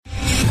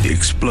The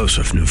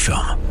explosive new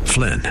film,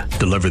 Flynn,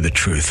 deliver the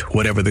truth,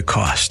 whatever the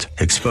cost,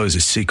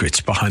 exposes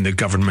secrets behind the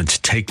government's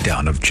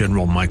takedown of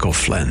General Michael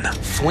Flynn.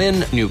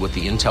 Flynn knew what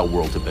the intel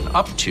world had been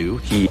up to.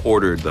 He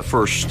ordered the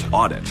first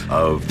audit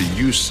of the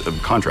use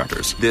of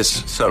contractors.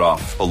 This set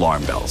off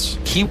alarm bells.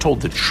 He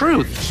told the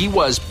truth. He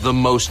was the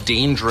most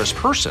dangerous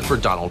person for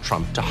Donald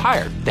Trump to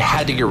hire. They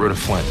had to get rid of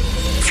Flynn.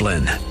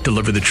 Flynn,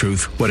 deliver the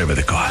truth, whatever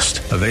the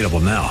cost. Available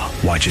now.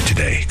 Watch it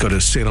today. Go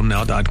to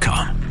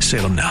salemnow.com.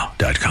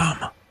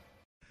 salemnow.com.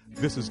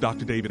 This is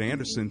Dr. David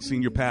Anderson,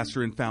 senior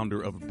pastor and founder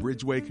of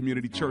Bridgeway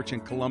Community Church in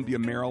Columbia,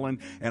 Maryland,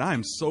 and I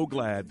am so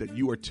glad that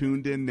you are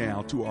tuned in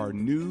now to our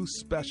new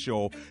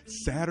special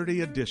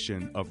Saturday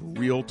edition of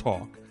Real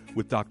Talk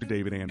with Dr.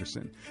 David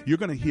Anderson. You're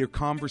going to hear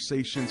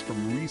conversations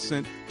from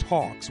recent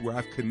talks where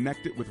I've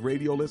connected with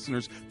radio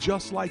listeners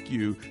just like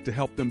you to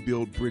help them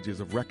build bridges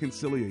of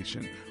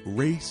reconciliation,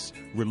 race,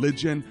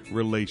 religion,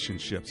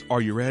 relationships. Are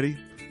you ready?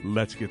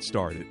 Let's get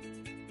started.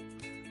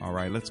 All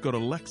right, let's go to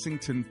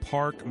Lexington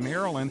Park,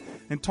 Maryland,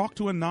 and talk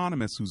to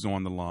Anonymous, who's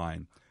on the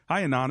line. Hi,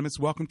 Anonymous.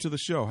 Welcome to the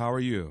show. How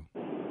are you?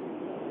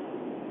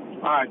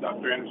 Hi,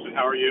 Dr. Anderson.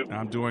 How are you?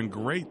 I'm doing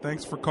great.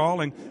 Thanks for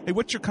calling. Hey,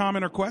 what's your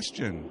comment or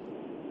question?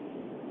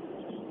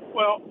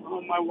 Well,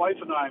 my wife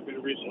and I have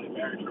been recently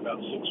married for about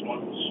 6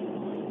 months,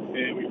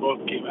 and we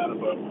both came out of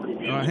a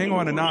previous... hang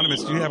on,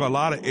 Anonymous. You have a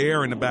lot of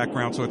air in the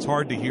background, so it's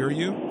hard to hear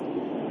you.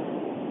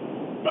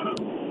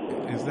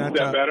 Is that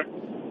better?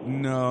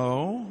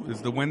 No.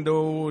 Is the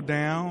window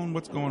down?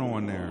 What's going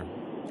on there?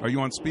 Are you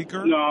on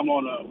speaker? No, I'm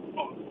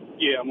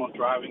on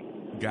driving.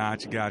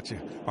 Gotcha.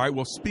 All right,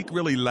 well, speak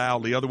really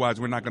loudly. Otherwise,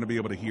 we're not going to be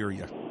able to hear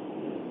you.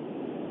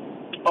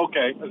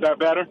 Okay. Is that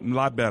better? A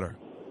lot better.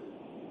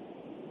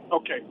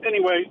 Okay.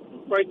 Anyway,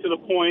 right to the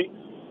point.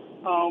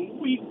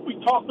 We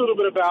talked a little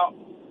bit about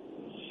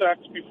sex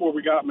before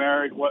we got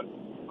married, what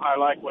I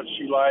like, what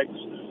she likes.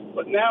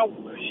 But now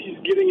she's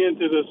getting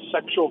into this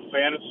sexual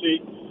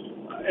fantasy.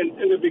 And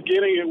in the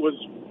beginning, it was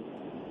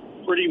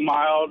pretty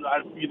mild.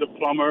 I'd be the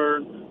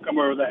plumber, come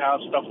over to the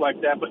house, stuff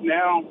like that. But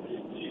now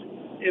she's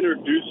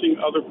introducing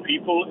other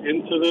people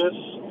into this,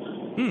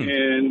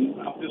 and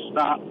I'm just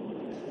not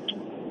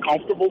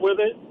comfortable with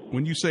it.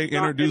 When you say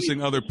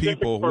introducing other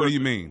people, what do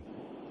you mean?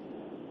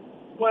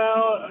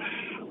 Well,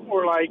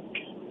 or like,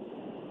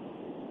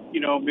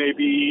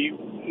 maybe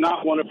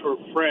not one of her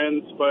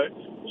friends, but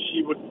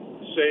she would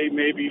say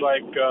maybe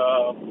like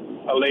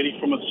a lady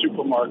from a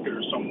supermarket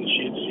or something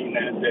she had seen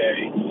that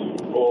day,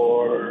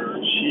 or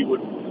she would,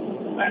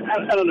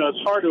 I don't know,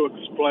 it's hard to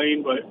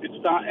explain, but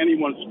it's not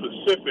anyone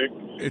specific.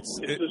 It's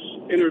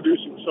just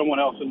introducing someone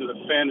else into the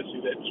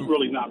fantasy that's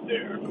really not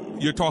there.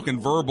 You're talking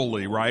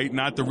verbally, right?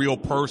 Not the real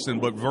person,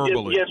 but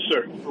verbally. Yes,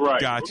 sir.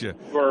 Right. Gotcha.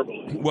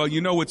 Verbally. Well,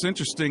 what's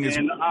interesting is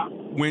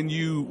when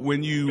you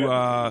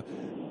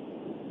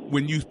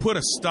put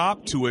a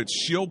stop to it,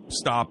 she'll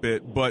stop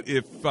it. But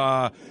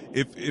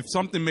if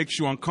something makes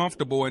you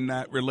uncomfortable in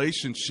that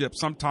relationship,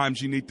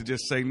 sometimes you need to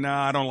just say,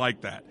 "Nah, I don't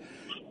like that."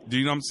 Do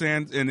you know what I'm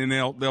saying? And then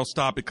they'll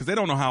stop it because they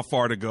don't know how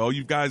far to go.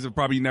 You guys have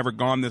probably never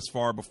gone this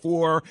far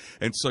before,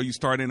 and so you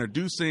start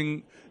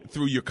introducing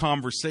through your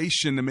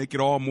conversation to make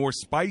it all more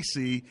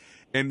spicy,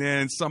 and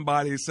then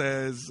somebody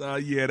says,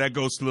 "Yeah, that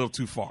goes a little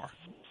too far."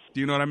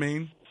 Do you know what I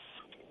mean?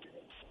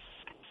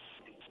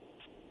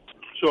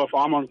 So if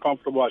I'm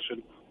uncomfortable, I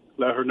should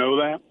let her know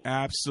that?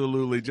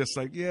 Absolutely. Just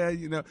like,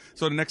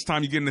 so the next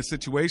time you get in a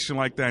situation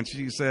like that and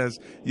she says,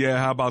 yeah,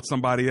 how about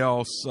somebody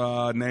else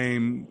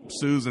named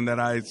Susan that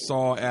I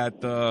saw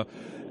at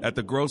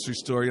the grocery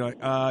store, you're like,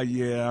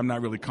 yeah, I'm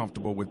not really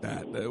comfortable with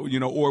that.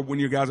 Or when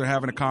you guys are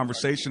having a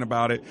conversation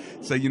about it,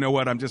 say, you know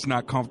what, I'm just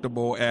not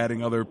comfortable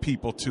adding other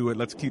people to it.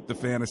 Let's keep the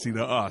fantasy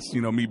to us,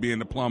 me being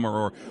the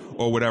plumber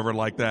or whatever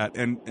like that.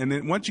 And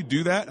then once you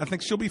do that, I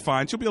think she'll be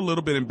fine. She'll be a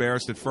little bit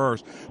embarrassed at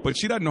first, but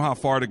she doesn't know how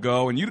far to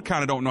go, and you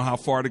kind of don't know how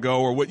far to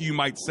go or what you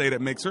might say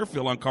that makes her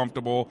feel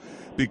uncomfortable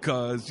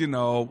because,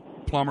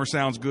 plumber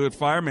sounds good,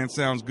 fireman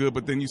sounds good,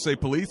 but then you say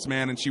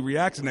policeman and she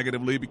reacts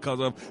negatively because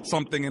of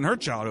something in her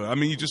childhood. I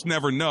mean, you just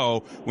never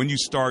know when you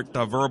start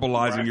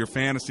verbalizing your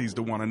fantasies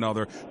to one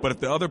another. But if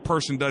the other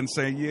person doesn't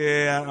say,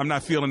 yeah, I'm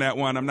not feeling that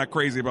one, I'm not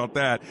crazy about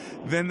that,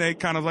 then they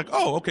kind of like,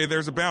 oh, okay,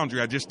 there's a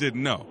boundary I just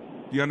didn't know.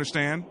 You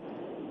understand?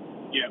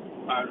 Yeah,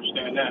 I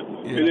understand that.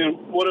 Yeah. And then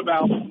what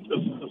about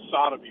the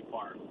sodomy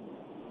part?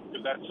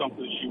 Because that's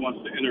something she wants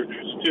to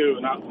introduce too.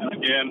 And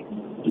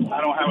again, I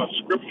don't have a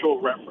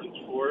scriptural reference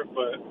for it,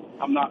 but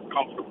I'm not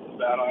comfortable with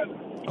that either.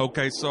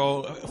 Okay,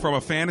 so from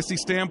a fantasy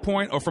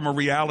standpoint or from a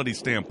reality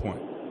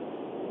standpoint?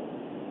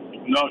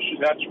 No,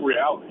 that's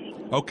reality.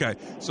 Okay,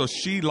 so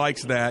she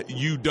likes that,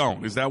 you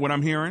don't. Is that what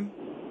I'm hearing?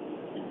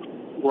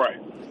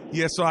 Right.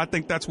 Yeah, so I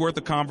think that's worth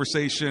a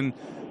conversation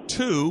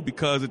too,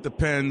 because it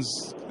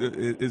depends.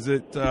 Is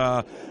it,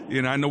 I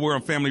know we're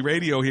on family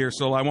radio here,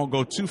 so I won't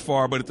go too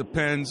far, but it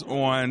depends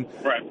on,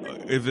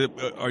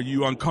 are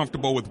you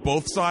uncomfortable with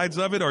both sides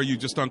of it, or are you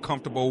just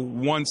uncomfortable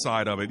one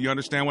side of it? You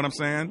understand what I'm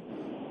saying?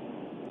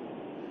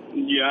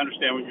 Yeah, I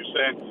understand what you're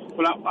saying.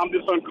 But I'm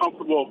just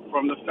uncomfortable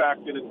from the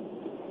fact that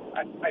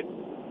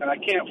and I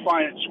can't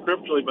find it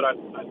scripturally, but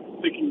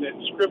I'm thinking that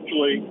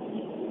scripturally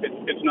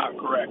it's not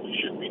correct. You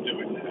shouldn't be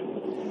doing that.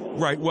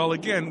 Right. Well,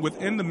 again,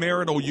 within the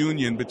marital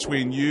union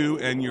between you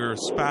and your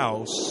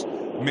spouse,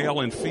 male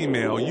and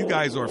female, you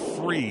guys are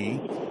free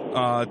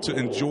to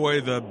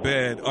enjoy the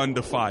bed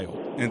undefiled.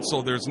 And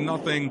so there's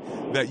nothing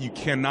that you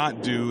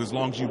cannot do as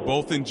long as you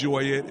both enjoy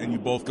it and you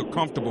both get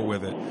comfortable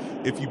with it.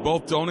 If you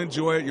both don't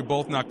enjoy it, you're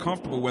both not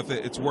comfortable with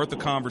it, it's worth a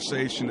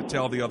conversation to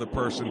tell the other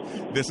person,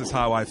 this is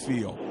how I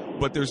feel.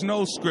 But there's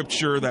no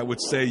scripture that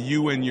would say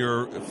you and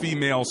your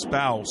female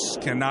spouse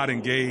cannot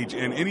engage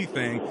in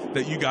anything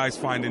that you guys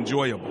find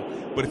enjoyable.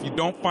 But if you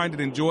don't find it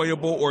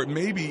enjoyable, or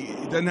maybe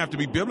it doesn't have to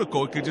be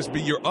biblical, it could just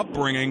be your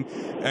upbringing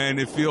and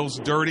it feels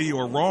dirty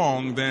or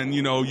wrong, then,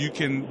 you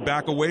can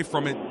back away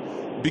from it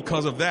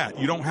because of that.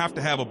 You don't have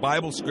to have a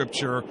Bible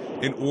scripture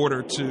in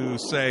order to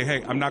say,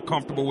 hey, I'm not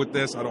comfortable with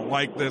this, I don't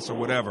like this, or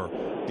whatever.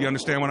 Do you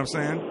understand what I'm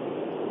saying?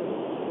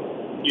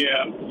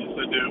 Yeah, yes,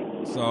 I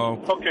do.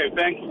 So, okay,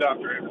 thank you,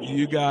 Dr. Anderson.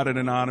 You got it,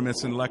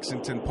 Anonymous in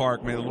Lexington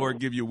Park. May the Lord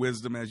give you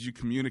wisdom as you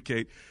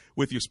communicate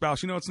with your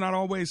spouse. It's not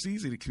always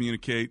easy to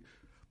communicate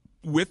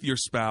with your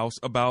spouse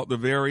about the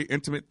very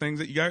intimate things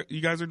that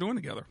you guys are doing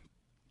together.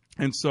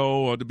 And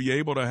so to be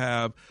able to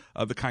have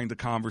the kind of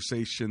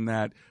conversation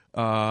that,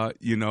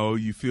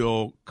 you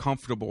feel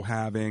comfortable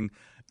having,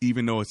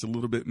 even though it's a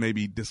little bit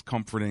maybe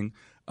discomforting,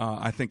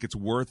 I think it's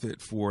worth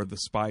it for the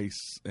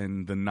spice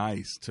and the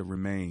nice to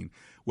remain.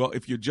 Well,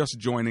 if you're just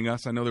joining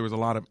us, I know there was a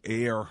lot of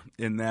air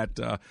in that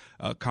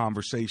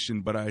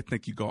conversation, but I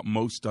think you got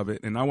most of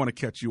it. And I want to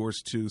catch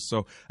yours, too.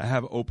 So I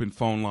have an open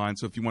phone line.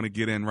 So if you want to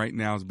get in right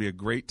now, it'll be a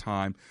great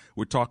time.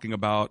 We're talking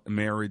about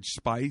marriage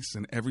spice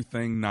and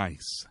everything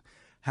nice.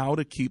 How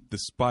to keep the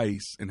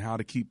spice and how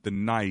to keep the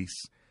nice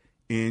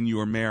in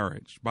your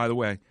marriage. By the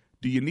way,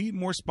 do you need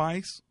more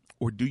spice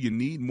or do you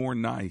need more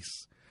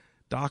nice?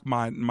 Doc,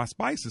 my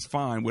spice is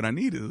fine. What I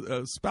need is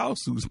a spouse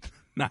who's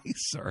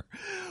nicer,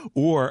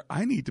 or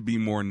I need to be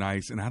more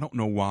nice, and I don't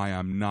know why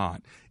I'm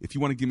not. If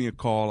you want to give me a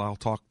call, I'll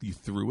talk you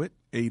through it.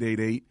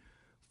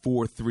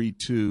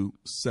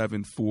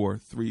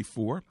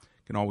 888-432-7434.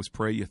 Can always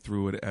pray you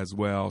through it as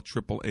well.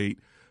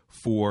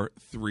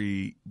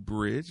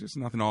 888-43-BRIDGE. There's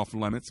nothing off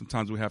limits.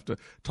 Sometimes we have to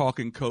talk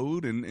in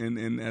code,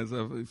 and as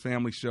a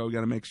family show, we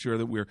got to make sure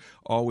that we're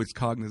always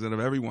cognizant of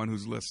everyone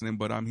who's listening,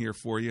 but I'm here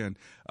for you. And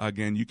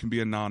again, you can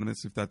be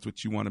anonymous if that's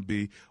what you want to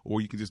be,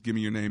 or you can just give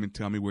me your name and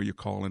tell me where you're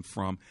calling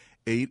from.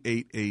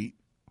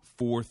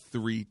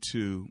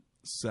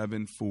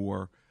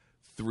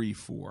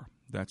 888-432-7434.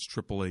 That's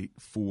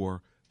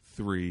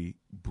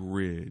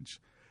 888-43-BRIDGE.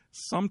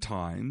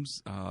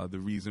 Sometimes the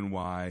reason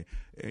why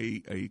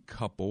a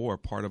couple or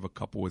part of a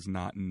couple is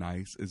not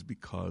nice is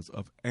because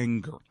of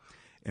anger.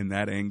 And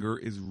that anger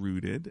is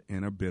rooted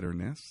in a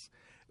bitterness,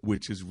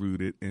 which is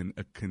rooted in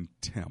a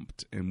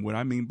contempt. And what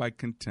I mean by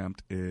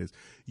contempt is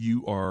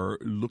you are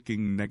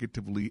looking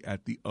negatively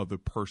at the other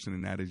person,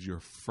 and that is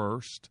your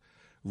first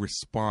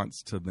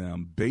response to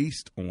them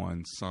based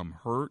on some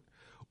hurt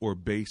or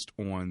based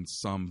on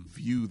some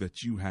view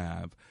that you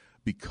have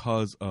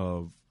because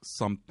of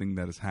something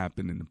that has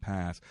happened in the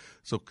past.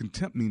 So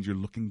contempt means you're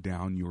looking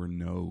down your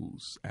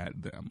nose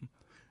at them.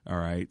 All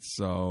right.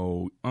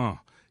 So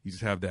you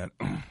just have that,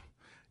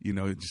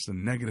 just a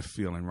negative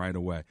feeling right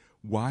away.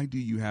 Why do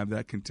you have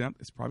that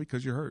contempt? It's probably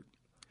because you're hurt.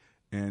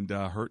 And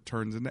hurt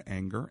turns into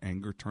anger.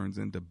 Anger turns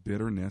into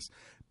bitterness.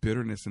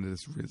 Bitterness into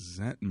this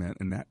resentment.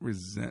 And that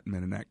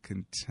resentment and that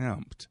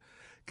contempt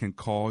can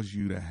cause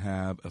you to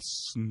have a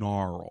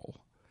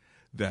snarl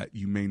that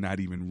you may not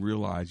even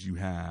realize you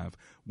have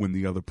when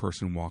the other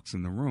person walks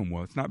in the room.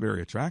 Well, it's not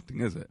very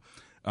attracting, is it?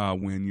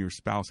 When your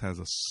spouse has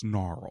a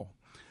snarl.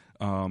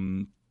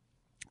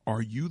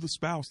 Are you the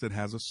spouse that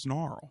has a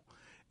snarl?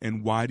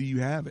 And why do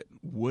you have it?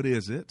 What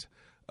is it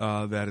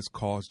that has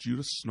caused you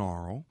to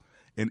snarl?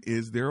 And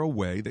is there a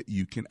way that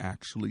you can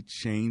actually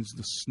change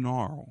the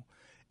snarl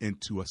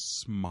into a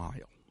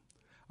smile?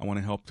 I want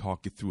to help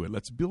talk you through it.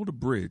 Let's build a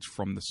bridge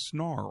from the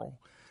snarl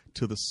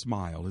to the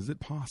smile. Is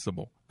it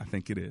possible? I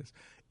think it is.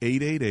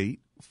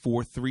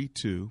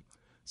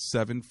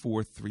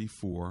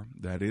 888-432-7434.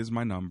 That is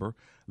my number.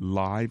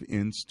 Live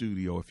in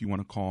studio. If you want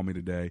to call me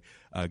today,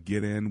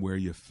 get in where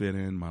you fit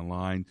in. My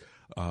lines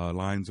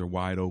are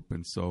wide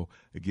open. So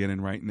get in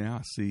right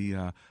now. I see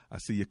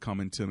you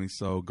coming to me.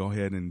 So go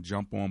ahead and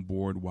jump on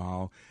board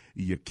while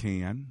you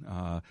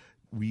can.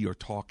 We are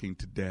talking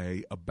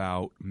today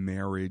about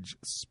marriage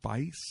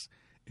spice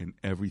and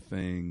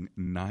everything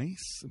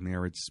nice,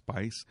 marriage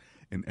spice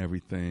and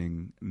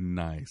everything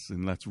nice.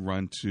 And let's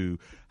run to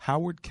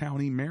Howard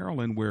County,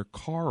 Maryland, where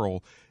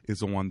Carl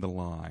is on the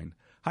line.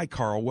 Hi,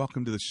 Carl.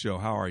 Welcome to the show.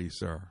 How are you,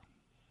 sir?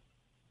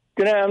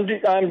 Good.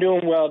 I'm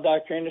doing well,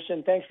 Dr.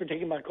 Anderson. Thanks for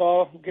taking my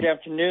call. Good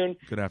afternoon.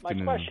 Good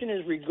afternoon. My question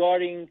is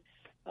regarding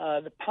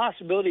the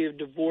possibility of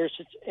divorce.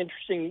 It's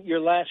interesting. Your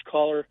last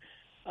caller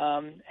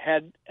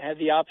had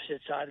the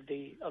opposite side of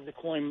the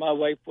coin. My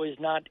wife was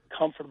not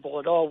comfortable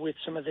at all with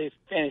some of the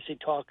fantasy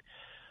talk.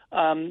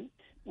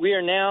 We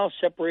are now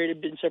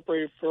been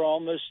separated for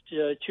almost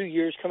 2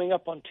 years, coming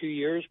up on 2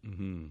 years.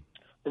 Mm-hmm.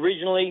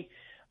 Originally,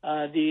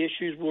 the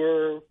issues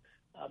were,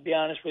 I'll be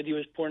honest with you,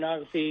 was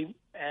pornography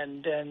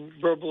and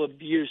verbal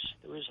abuse.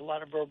 There was a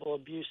lot of verbal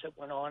abuse that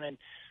went on, and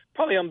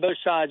probably on both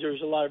sides there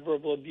was a lot of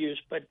verbal abuse,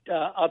 but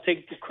I'll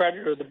take the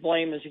credit or the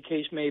blame as the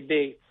case may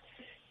be.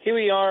 Here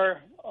we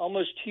are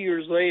almost 2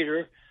 years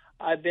later.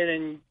 I've been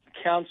in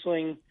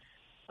counseling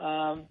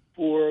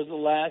for the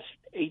last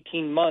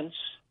 18 months.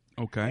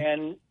 Okay.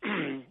 And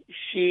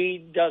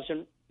she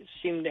doesn't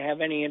seem to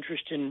have any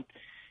interest in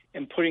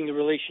putting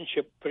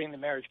the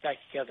marriage back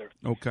together.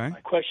 Okay.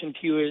 My question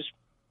to you is,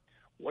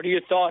 what are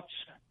your thoughts?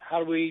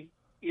 How do we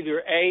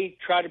either A,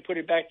 try to put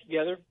it back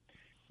together,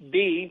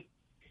 B,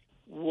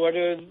 what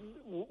is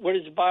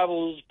the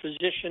Bible's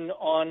position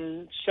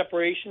on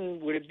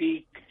separation? Would it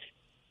be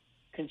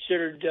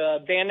considered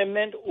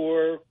abandonment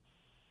or,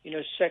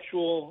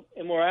 sexual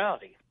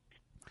immorality?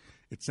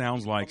 It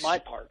sounds like on my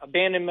part,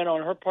 abandonment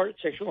on her part,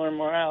 sexual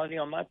immorality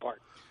on my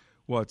part.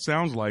 Well, it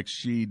sounds like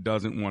she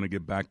doesn't want to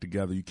get back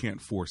together. You can't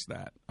force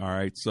that. All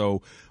right.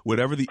 So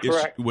whatever the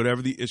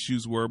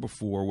issues were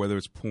before, whether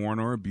it's porn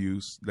or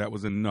abuse, that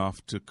was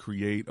enough to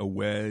create a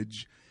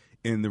wedge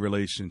in the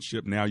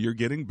relationship. Now you're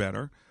getting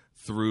better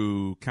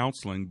through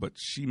counseling, but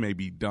she may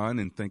be done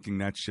and thinking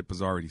that ship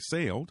has already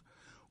sailed,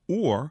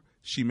 or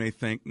she may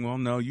think, well,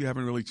 no, you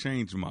haven't really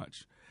changed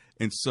much.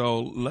 And so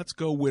let's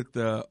go with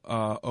the,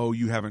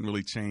 you haven't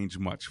really changed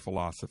much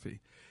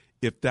philosophy.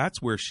 If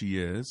that's where she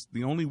is,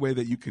 the only way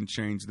that you can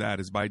change that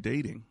is by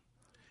dating.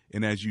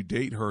 And as you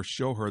date her,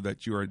 show her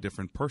that you're a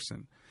different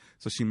person.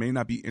 So she may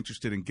not be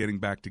interested in getting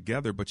back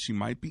together, but she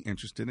might be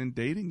interested in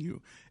dating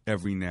you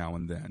every now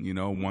and then,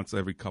 once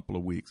every couple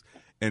of weeks.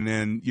 And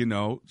then,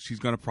 she's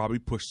going to probably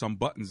push some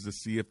buttons to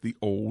see if the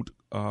old,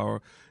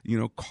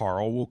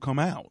 Carl will come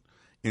out.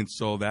 And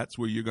so that's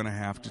where you're going to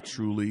have to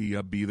truly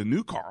be the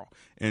new Carl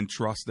and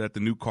trust that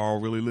the new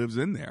Carl really lives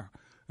in there.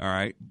 All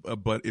right.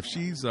 But if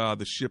she's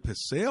the ship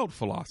has sailed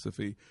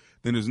philosophy,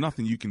 then there's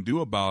nothing you can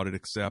do about it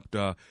except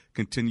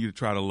continue to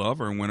try to love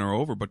her and win her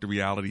over. But the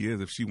reality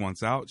is, if she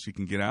wants out, she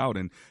can get out,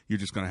 and you're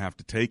just going to have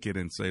to take it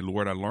and say,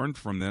 Lord, I learned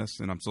from this,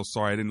 and I'm so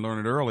sorry I didn't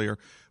learn it earlier,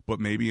 but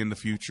maybe in the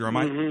future I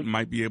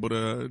might be able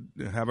to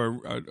have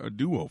a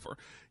do-over,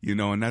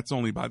 and that's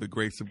only by the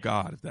grace of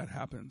God if that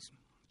happens.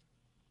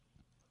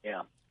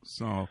 Yeah.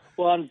 So.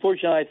 Well,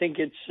 unfortunately, I think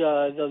it's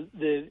the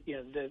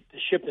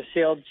ship has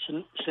sailed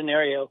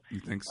scenario. You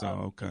think so?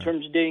 Okay. In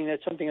terms of dating,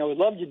 that's something I would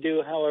love to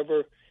do.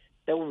 However,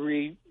 that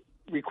would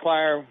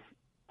require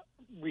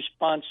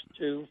response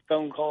to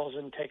phone calls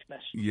and text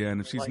messages. Yeah,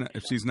 and if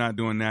she's not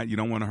doing that, you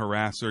don't want to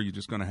harass her. You're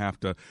just going to have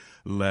to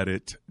let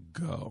it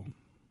go.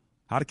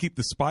 How to keep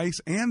the spice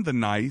and the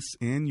nice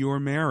in your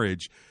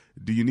marriage.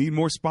 Do you need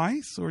more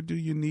spice or do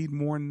you need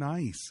more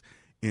nice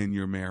in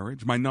your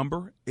marriage? My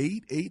number,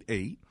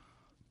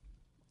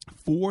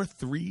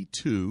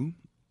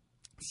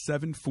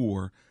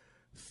 888-432-7434.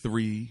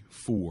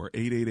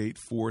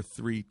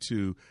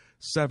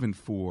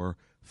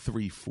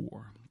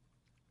 888-432-7434.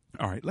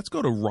 All right, let's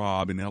go to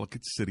Rob in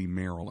Ellicott City,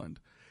 Maryland.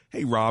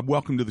 Hey, Rob,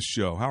 welcome to the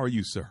show. How are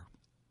you, sir?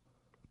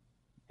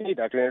 Hey,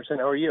 Dr. Anderson,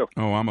 how are you?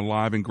 Oh, I'm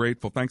alive and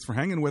grateful. Thanks for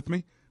hanging with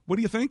me. What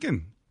are you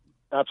thinking?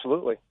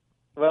 Absolutely.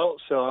 Well,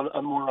 so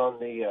I'm more on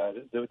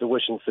the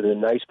wishing for the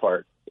nice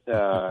part.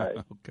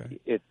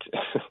 Okay.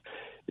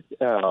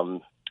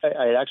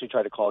 I actually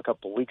tried to call a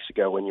couple of weeks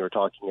ago when you were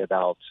talking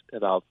about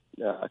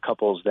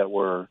couples that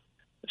were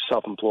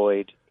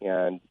self-employed,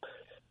 and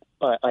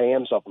I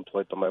am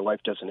self-employed, but my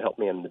wife doesn't help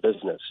me in the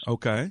business.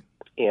 Okay.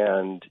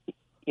 And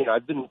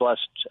I've been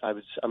blessed.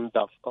 I'm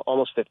about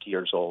almost 50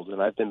 years old,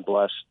 and I've been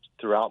blessed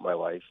throughout my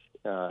life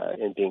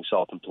in being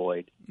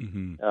self-employed.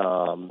 Mm-hmm.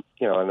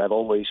 And I've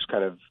always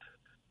kind of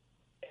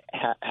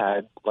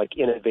had like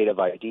innovative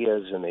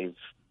ideas, and they've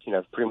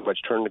pretty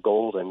much turned to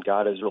gold, and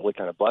God has really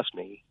kind of blessed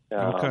me.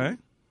 Okay.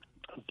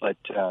 But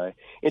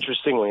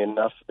interestingly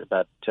enough,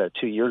 about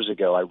 2 years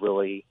ago, I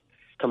really,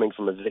 coming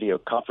from a video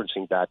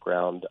conferencing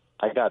background,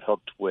 I got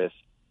hooked with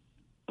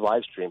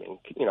live streaming,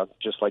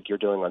 just like you're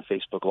doing on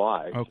Facebook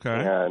Live. Okay.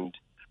 And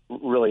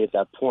really at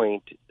that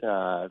point,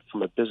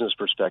 from a business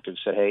perspective,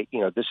 said, hey,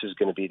 this is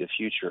going to be the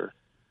future.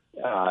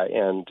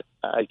 And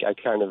I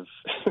kind of,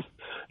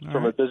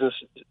 from a business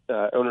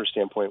owner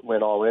standpoint,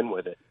 went all in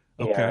with it.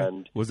 Okay.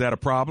 And, was that a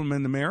problem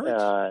in the marriage?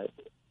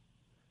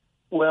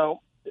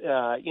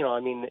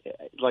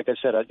 Like I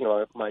said,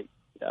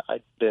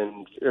 I've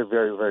been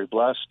very, very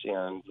blessed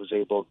and was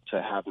able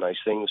to have nice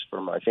things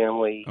for my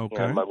family.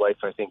 Okay. And my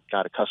wife, I think,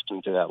 got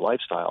accustomed to that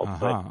lifestyle.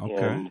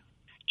 In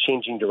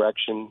changing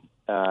direction,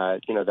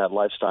 that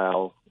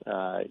lifestyle,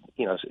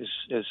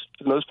 is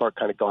for the most part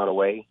kind of gone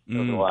away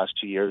over the last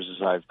 2 years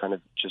as I've kind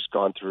of just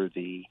gone through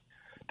the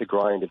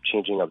grind of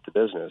changing up the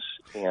business.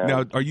 And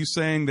now, are you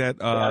saying that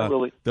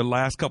the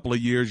last couple of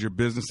years your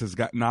business has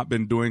not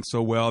been doing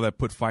so well that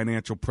put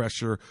financial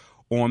pressure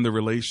on the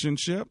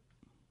relationship?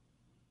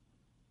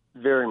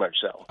 Very much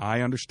so.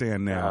 I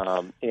understand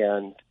now.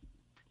 And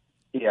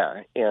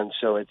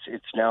so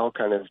it's now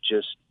kind of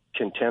just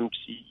contempt.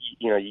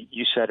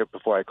 You said it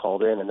before I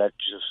called in, and that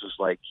just was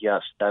like,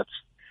 yes,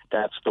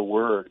 that's the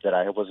word that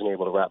I wasn't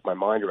able to wrap my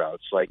mind around.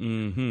 It's like,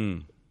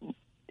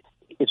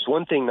 it's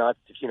one thing not,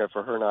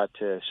 for her not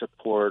to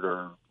support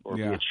or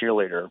be a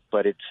cheerleader,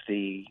 but it's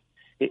the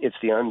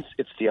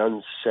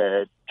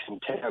unsaid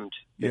contempt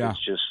that is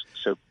just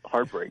so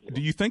heartbreaking.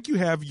 Do you think you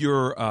have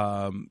your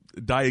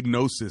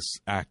diagnosis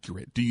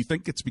accurate? Do you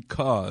think it's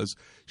because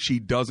she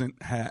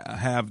doesn't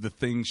have the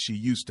things she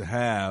used to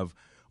have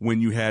when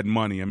you had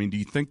money? I mean, do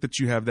you think that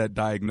you have that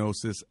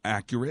diagnosis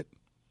accurate?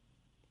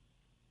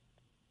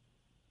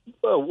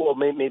 Well,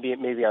 maybe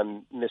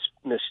I'm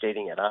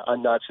misstating it.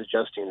 I'm not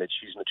suggesting that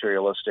she's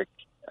materialistic.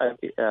 I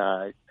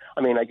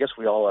mean, I guess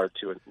we all are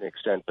to an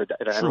extent, but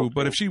true.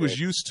 But if she was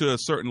used to a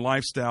certain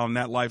lifestyle and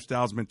that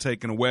lifestyle's been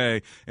taken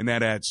away, and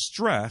that adds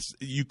stress,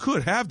 you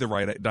could have the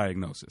right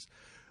diagnosis.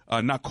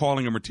 Not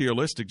calling her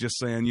materialistic, just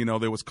saying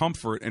there was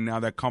comfort, and now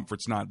that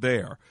comfort's not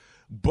there.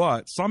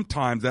 But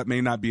sometimes that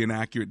may not be an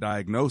accurate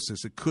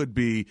diagnosis. It could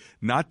be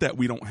not that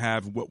we don't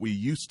have what we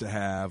used to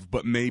have,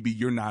 but maybe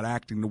you're not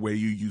acting the way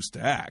you used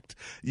to act.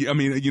 I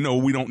mean,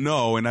 we don't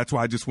know, and that's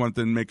why I just wanted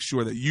to make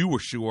sure that you were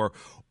sure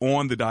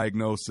on the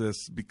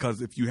diagnosis,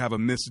 because if you have a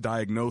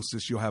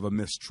misdiagnosis, you'll have a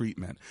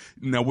mistreatment.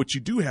 Now, what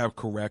you do have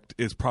correct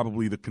is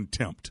probably the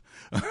contempt.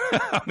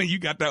 I mean, you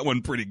got that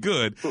one pretty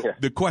good. Yeah.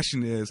 The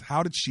question is,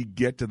 how did she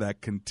get to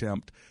that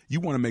contempt? You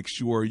want to make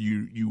sure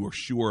you are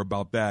sure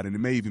about that, and it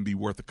may even be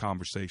worth a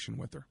conversation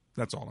with her.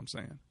 That's all I'm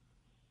saying.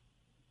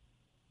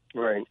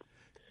 Right.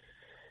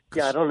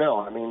 Yeah, I don't know.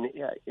 I mean,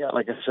 yeah.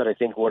 Like I said, I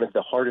think one of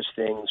the hardest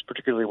things,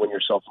 particularly when you're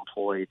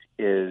self-employed,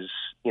 is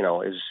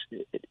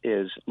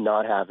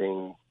not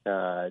having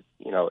a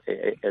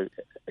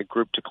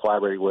group to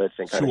collaborate with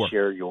and kind of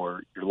share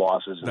your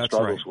losses and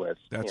struggles with.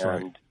 That's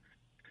right.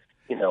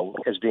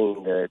 As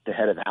being the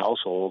head of the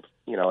household,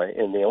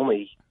 and the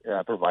only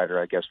provider,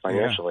 I guess,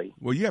 financially. Yeah.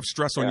 Well, you have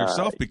stress on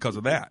yourself because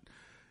of that.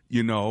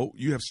 You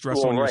have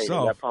stress on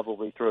yourself. That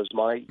probably throws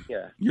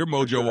your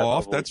mojo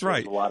off. That's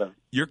right.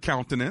 Your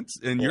countenance,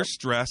 and you're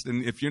stressed.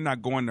 And if you're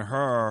not going to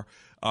her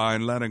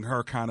and letting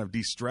her kind of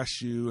de-stress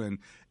you,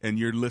 and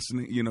you're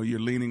listening, you're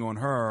leaning on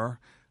her.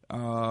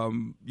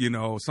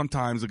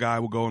 Sometimes a guy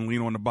will go and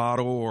lean on the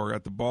bottle or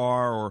at the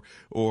bar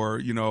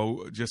or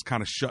just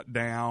kind of shut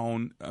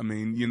down. I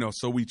mean,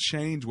 so we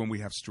change when we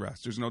have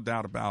stress. There's no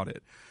doubt about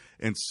it.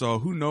 And so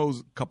who knows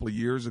a couple of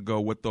years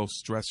ago what those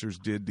stressors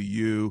did to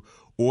you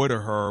or to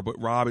her. But,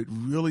 Rob, it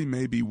really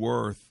may be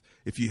worth,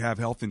 if you have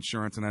health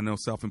insurance, and I know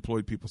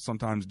self-employed people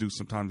sometimes do,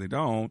 sometimes they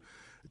don't,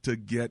 to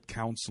get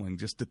counseling,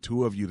 just the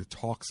two of you, to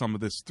talk some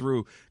of this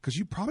through, because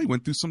you probably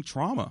went through some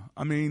trauma.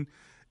 I mean,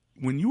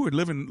 when you were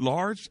living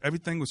large,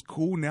 everything was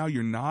cool. Now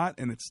you're not,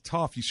 and it's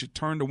tough. You should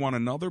turn to one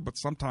another, but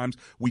sometimes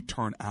we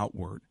turn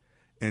outward.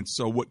 And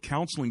so what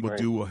counseling will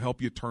do will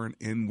help you turn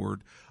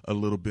inward a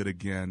little bit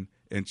again.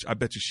 And I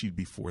bet you she'd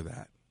be for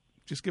that.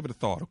 Just give it a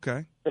thought,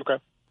 okay? Okay.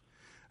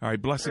 All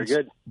right, blessings.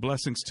 Very good.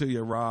 Blessings to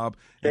you, Rob.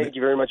 Thank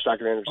you very much,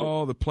 Dr. Anderson.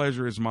 Oh, the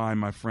pleasure is mine,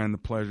 my friend. The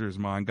pleasure is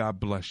mine. God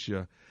bless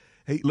you.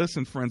 Hey,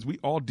 listen, friends, we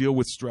all deal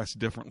with stress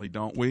differently,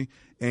 don't we?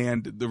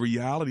 And the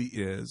reality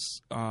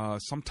is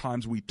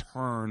sometimes we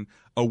turn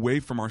away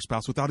from our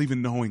spouse without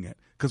even knowing it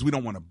because we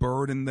don't want to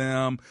burden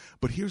them.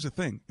 But here's the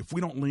thing. If we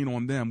don't lean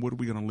on them, what are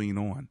we going to lean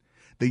on?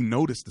 They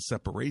notice the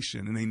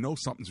separation, and they know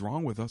something's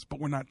wrong with us, but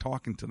we're not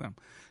talking to them.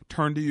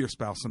 Turn to your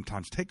spouse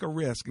sometimes. Take a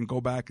risk and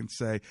go back and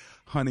say,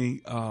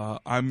 honey,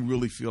 I'm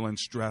really feeling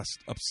stressed,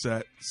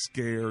 upset,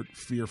 scared,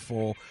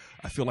 fearful.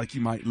 I feel like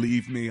you might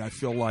leave me. I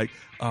feel like,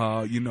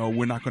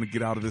 we're not going to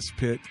get out of this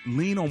pit.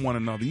 Lean on one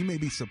another. You may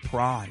be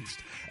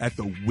surprised at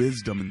the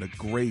wisdom and the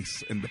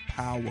grace and the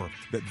power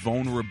that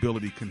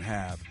vulnerability can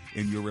have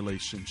in your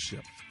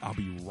relationship. I'll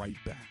be right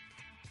back.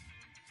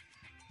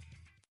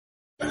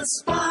 The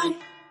Spy.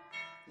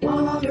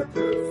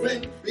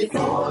 Waterproofing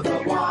before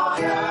the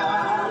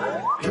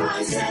water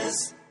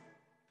rises.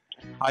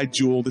 Hi,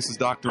 Jewel. This is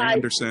Dr.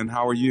 Anderson.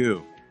 How are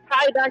you?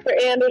 Hi, Dr.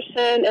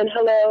 Anderson, and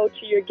hello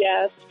to your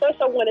guests.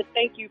 First, I want to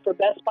thank you for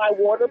Best Buy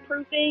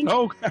Waterproofing.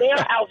 Oh. They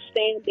are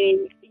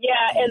outstanding.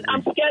 Yeah, and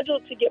I'm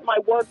scheduled to get my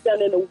work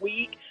done in a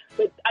week,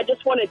 but I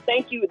just want to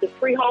thank you. The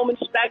free home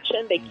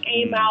inspection, they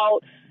came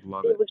out.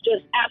 Love it. It was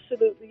just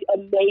absolutely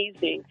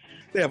amazing.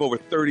 They have over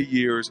 30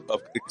 years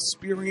of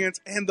experience,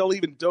 and they'll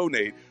even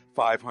donate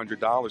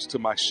 $500 to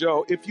my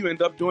show if you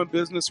end up doing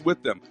business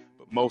with them.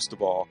 But most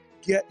of all,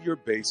 get your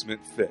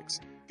basement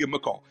fixed. Give them a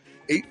call.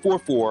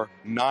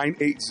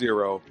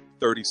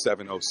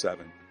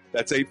 844-980-3707.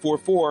 That's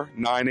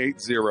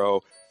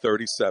 844-980-3707.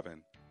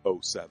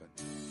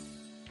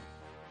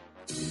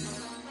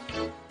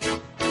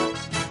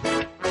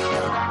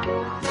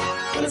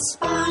 The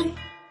Spy.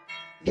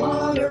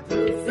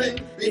 Waterproofing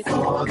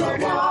before the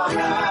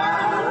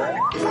water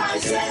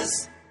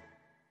rises.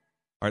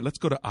 All right, let's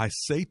go to I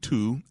Say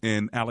Two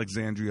in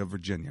Alexandria,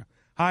 Virginia.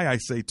 Hi, I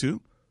Say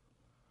Two.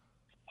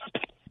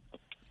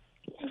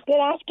 Good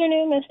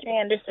afternoon, Mr.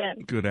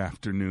 Anderson. Good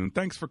afternoon.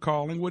 Thanks for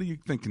calling. What are you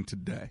thinking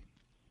today?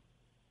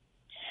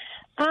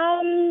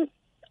 I'm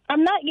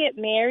not yet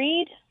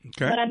married,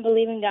 but I'm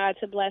believing God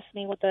to bless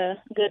me with a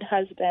good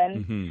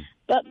husband. Mm-hmm.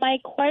 But my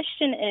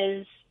question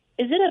is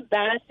is it a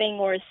bad thing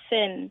or a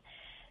sin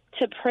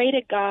to pray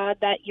to God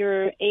that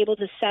you're able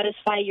to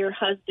satisfy your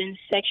husband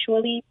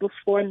sexually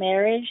before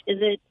marriage? Is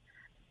it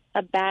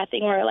a bad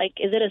thing, or like,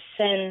 is it a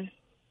sin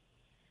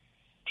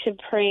to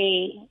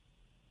pray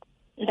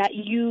that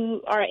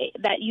you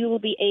will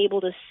be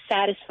able to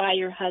satisfy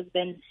your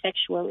husband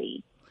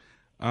sexually?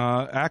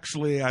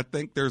 Actually, I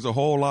think there's a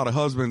whole lot of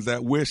husbands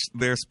that wish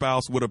their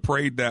spouse would have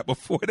prayed that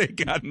before they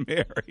got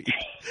married.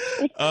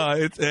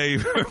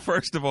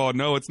 First of all,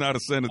 no, it's not a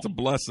sin. It's a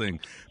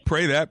blessing.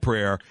 Pray that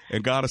prayer,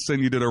 and God will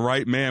send you to the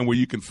right man where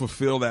you can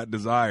fulfill that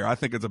desire. I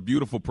think it's a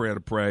beautiful prayer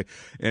to pray,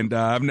 and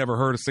I've never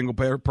heard a single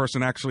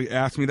person actually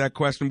ask me that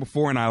question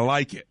before, and I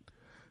like it.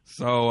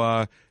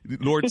 So,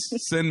 Lord,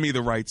 send me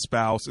the right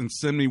spouse, and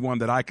send me one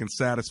that I can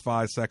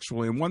satisfy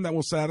sexually, and one that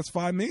will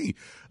satisfy me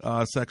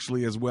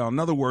sexually as well. In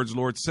other words,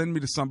 Lord, send me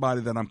to somebody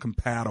that I'm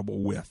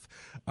compatible with.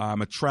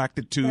 I'm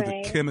attracted to.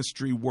 The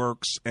chemistry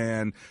works,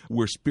 and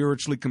we're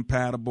spiritually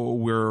compatible.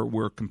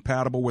 We're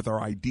compatible with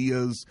our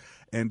ideas,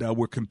 and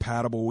we're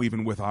compatible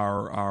even with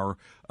our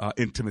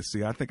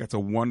intimacy. I think that's a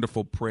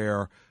wonderful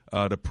prayer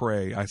to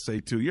pray. I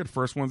say too. You're the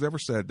first ones ever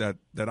said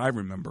that I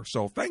remember.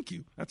 So thank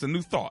you. That's a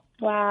new thought.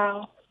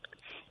 Wow.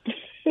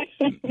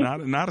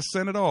 Not a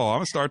sin at all. I'm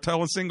gonna start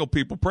telling single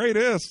people, pray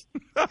this.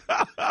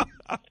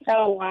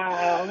 Oh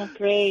wow,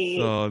 great.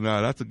 So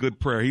no, that's a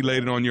good prayer. He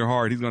laid it on your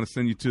heart. He's gonna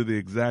send you to the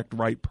exact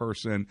right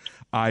person,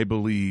 I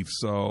believe.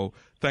 So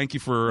thank you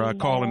for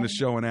calling the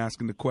show and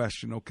asking the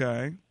question.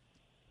 Okay.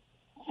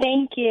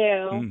 Thank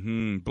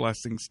you.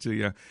 Blessings to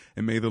you,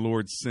 and may the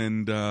Lord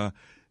send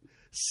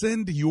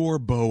your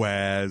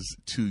Boaz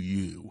to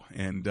you,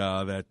 and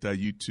that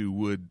you two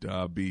would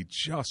be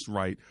just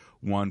right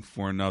one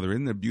for another.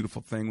 Isn't it a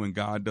beautiful thing when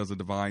God does a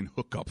divine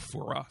hookup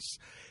for us?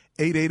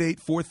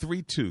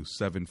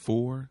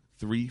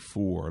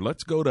 888-432-7434.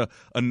 Let's go to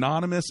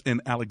Anonymous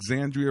in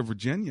Alexandria,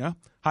 Virginia.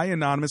 Hi,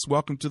 Anonymous.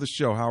 Welcome to the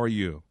show. How are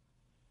you?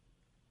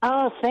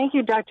 Oh, thank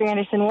you, Dr.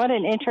 Anderson. What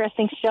an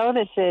interesting show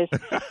this is.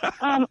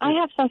 I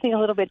have something a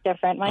little bit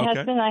different. My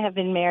husband and I have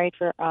been married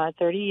for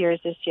 30 years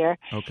this year.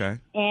 Okay.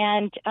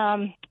 And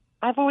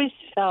I've always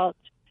felt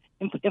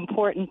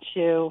important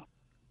to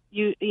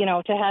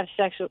to have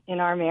sex in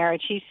our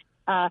marriage. He's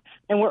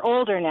and we're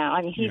older now.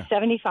 I mean, he's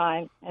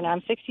 75 and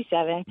I'm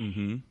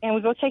 67, and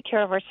we both take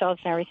care of ourselves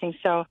and everything.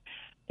 So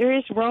there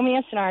is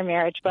romance in our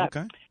marriage, but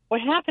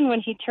what happened when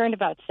he turned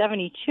about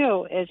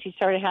 72 is he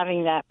started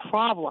having that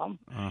problem,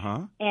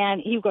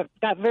 and he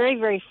got very,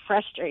 very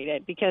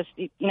frustrated because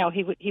he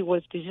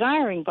was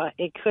desiring, but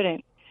it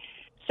couldn't.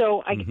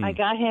 So I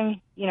got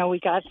him. We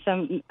got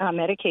some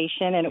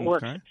medication, and it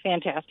worked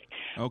fantastic.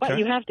 But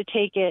you have to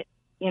take it,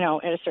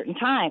 at a certain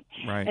time.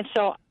 Right. And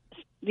so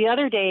the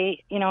other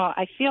day,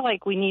 I feel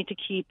like we need to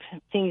keep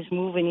things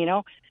moving,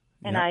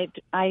 and I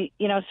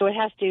so it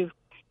has to.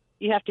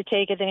 You have to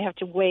take it, then you have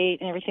to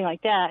wait, and everything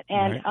like that,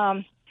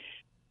 and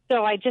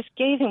so I just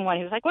gave him one.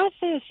 He was like, what's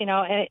this? And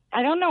I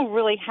don't know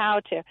really how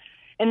to.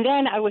 And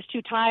then I was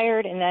too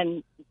tired, and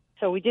then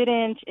so we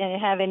didn't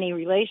have any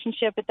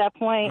relationship at that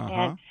point.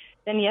 And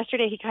then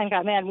yesterday he kind of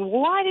got mad.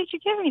 Why did you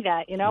give me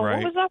that?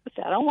 What was up with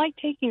that? I don't like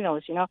taking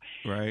those,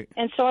 Right.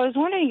 And so I was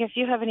wondering if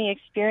you have any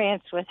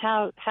experience with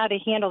how to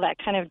handle that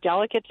kind of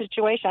delicate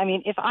situation. I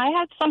mean, if I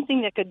had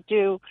something that could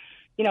do,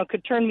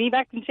 could turn me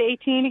back into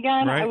 18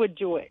 again, I would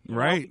do it.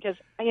 Right. Because,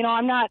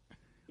 I'm not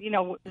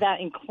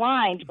that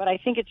inclined, but I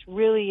think it's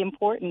really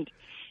important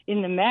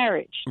in the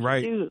marriage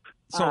to do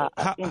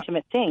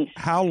intimate things.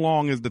 How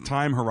long is the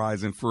time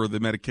horizon for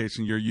the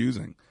medication you're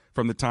using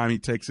from the time he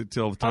takes it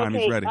till the time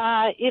he's ready?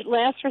 It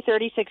lasts for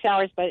 36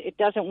 hours, but it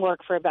doesn't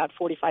work for about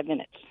 45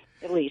 minutes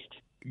at least.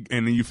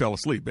 And then you fell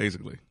asleep,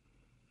 basically.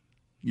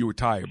 You were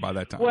tired by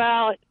that time.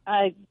 Well,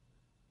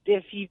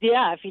 if he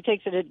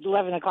takes it at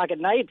 11 o'clock at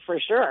night, for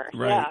sure.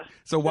 Right. Yeah.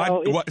 So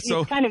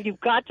it's kind of, you've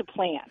got to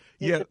plan.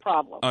 Is the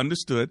problem.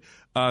 Understood.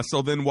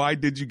 So then why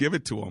did you give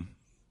it to him?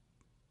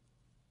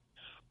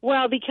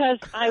 Well, because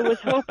I was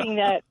hoping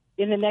that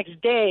in the next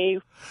day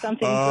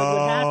something good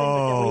would happen,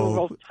 but then we were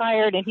both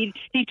tired, and he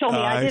told me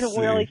I didn't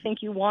really think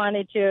you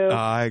wanted to.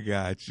 I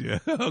got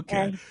you.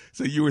 Okay.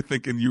 So you were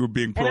thinking you were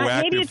being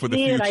proactive for the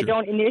future. And I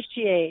don't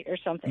initiate or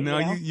something. No,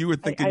 you were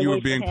thinking you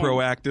were being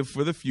proactive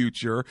for the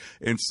future,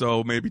 and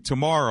so maybe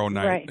tomorrow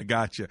night. Right. I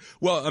got you.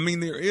 Well, I mean,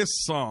 there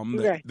is some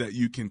that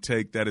you can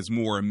take that is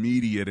more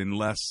immediate and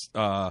less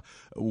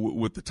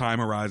with the time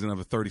horizon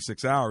of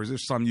 36 hours.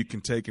 There's some you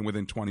can take in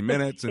within 20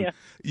 minutes, and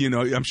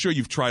I'm sure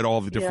you've tried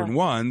all the different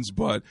ones.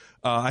 But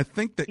I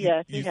think that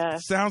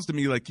it sounds to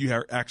me like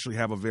you actually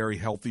have a very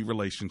healthy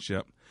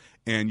relationship,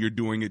 and you're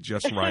doing it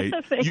just right.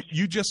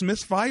 You just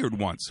misfired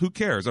once. Who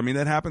cares? I mean,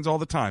 that happens all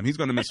the time. He's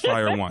going to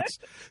misfire once.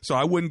 So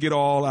I wouldn't get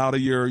all out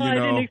of your, I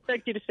didn't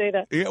expect you to say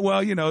that. Yeah,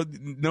 well,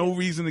 no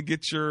reason to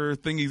get your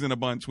thingies in a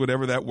bunch,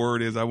 whatever that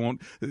word is. I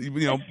won't,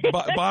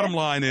 bottom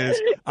line is,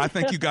 I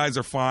think you guys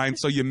are fine.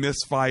 So you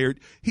misfired.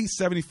 He's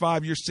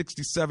 75, you're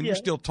 67. You're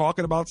still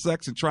talking about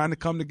sex and trying to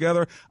come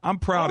together. I'm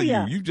proud of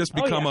you. You've just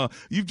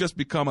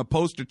become a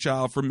poster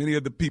child for many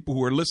of the people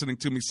who are listening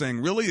to me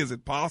saying, really, is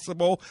it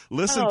possible?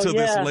 Listen to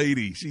this lady.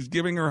 lady. She's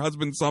giving her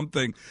husband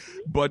something,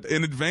 but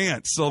in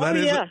advance. So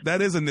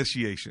that is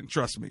initiation.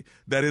 Trust me.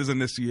 That is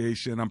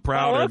initiation. I'm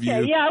proud of you.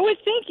 Yeah, I was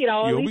thinking.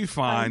 You'll be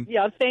fine.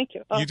 Yeah, thank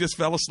you. You just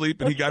fell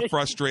asleep and he got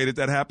frustrated.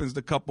 That happens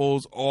to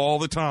couples all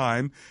the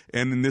time.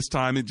 And then this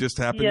time it just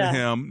happened to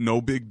him.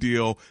 No big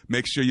deal.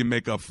 Make sure you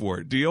make up for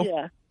it. Deal?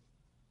 Yeah.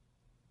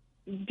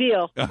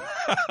 Deal. All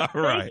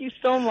right. Thank you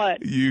so much.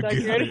 You got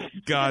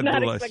it. God bless you. Did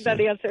not expect that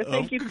answer.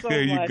 Thank you so much.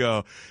 There you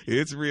go.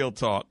 It's Real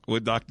Talk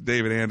with Dr.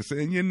 David Anderson,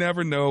 and you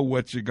never know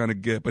what you're going to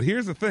get. But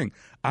here's the thing.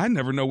 I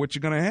never know what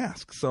you're going to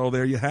ask. So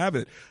there you have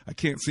it. I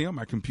can't see on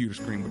my computer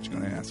screen what you're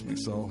going to ask me.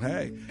 So,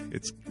 hey,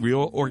 it's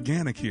real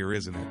organic here,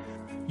 isn't it?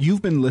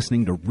 You've been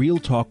listening to Real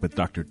Talk with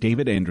Dr.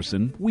 David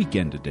Anderson,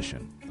 Weekend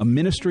Edition, a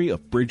ministry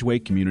of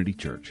Bridgeway Community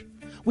Church.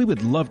 We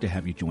would love to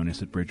have you join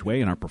us at Bridgeway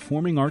in our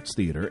Performing Arts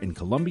Theater in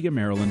Columbia,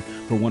 Maryland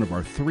for one of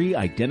our 3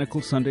 identical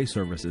Sunday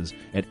services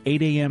at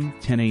 8 a.m.,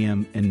 10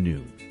 a.m., and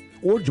noon.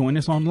 Or join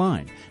us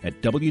online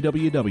at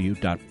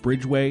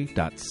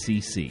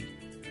www.bridgeway.cc.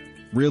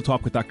 Real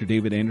Talk with Dr.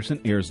 David Anderson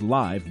airs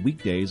live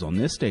weekdays on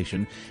this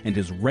station and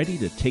is ready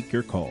to take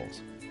your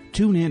calls.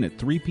 Tune in at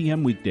 3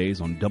 p.m. weekdays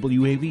on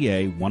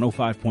WAVA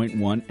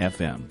 105.1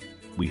 FM.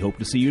 We hope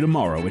to see you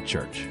tomorrow at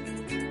church.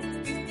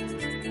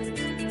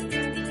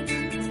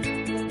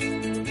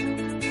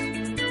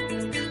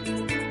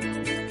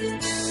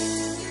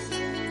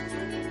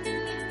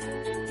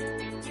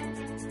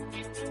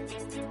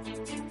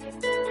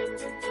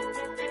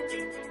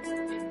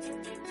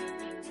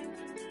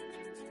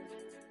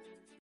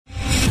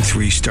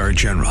 Three-star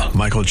General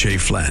Michael J.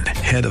 Flynn,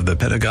 head of the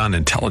Pentagon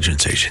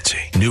Intelligence Agency,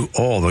 knew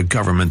all the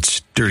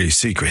government's dirty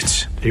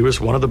secrets. He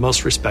was one of the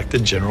most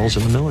respected generals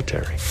in the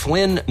military.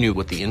 Flynn knew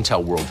what the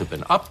intel world had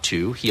been up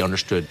to. He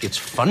understood its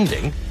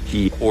funding.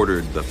 He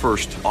ordered the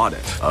first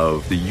audit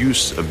of the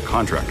use of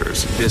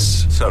contractors.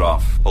 This set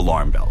off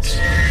alarm bells.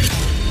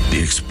 The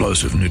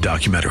explosive new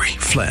documentary,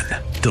 Flynn,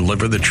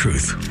 Deliver the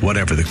Truth,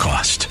 Whatever the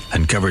Cost,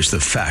 uncovers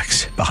the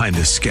facts behind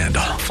this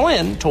scandal.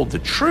 Flynn told the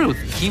truth.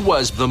 He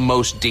was the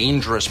most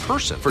dangerous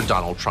person for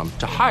Donald Trump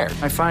to hire.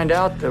 I find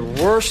out the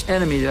worst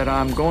enemy that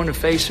I'm going to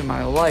face in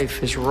my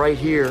life is right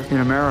here in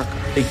America.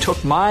 They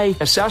took my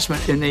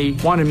assessment and they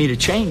wanted me to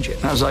change it.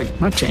 And I was like, I'm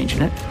not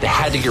changing it. They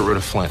had to get rid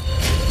of Flynn.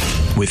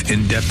 With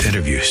in-depth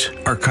interviews,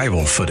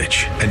 archival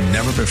footage, and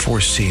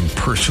never-before-seen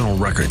personal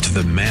records of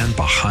the man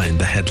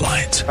behind the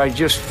headlines. I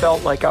just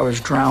felt like I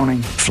was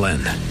drowning. Flynn,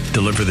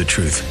 Deliver the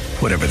Truth,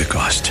 Whatever the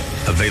Cost.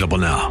 Available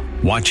now.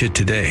 Watch it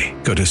today.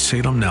 Go to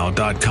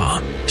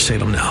salemnow.com.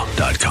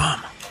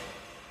 salemnow.com.